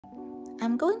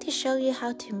I'm going to show you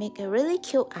how to make a really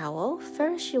cute owl.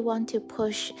 First, you want to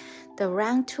push the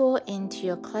round tool into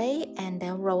your clay and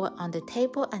then roll it on the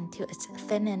table until it's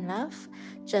thin enough,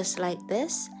 just like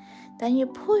this. Then you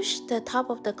push the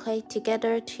top of the clay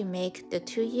together to make the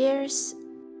 2 ears.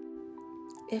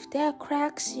 If there are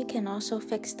cracks, you can also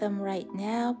fix them right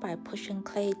now by pushing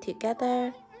clay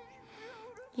together.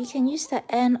 You can use the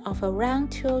end of a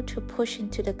round tool to push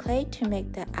into the clay to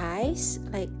make the eyes,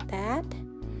 like that.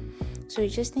 So you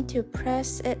just need to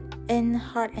press it in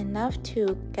hard enough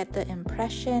to get the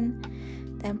impression.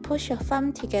 Then push your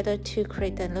thumb together to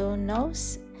create the little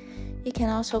nose. You can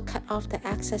also cut off the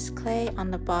excess clay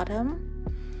on the bottom.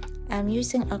 I'm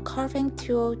using a carving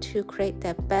tool to create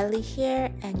the belly here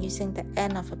and using the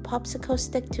end of a popsicle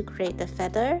stick to create the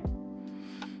feather.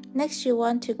 Next, you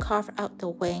want to carve out the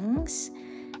wings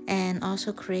and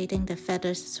also creating the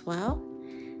feathers as well.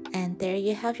 And there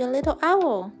you have your little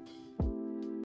owl.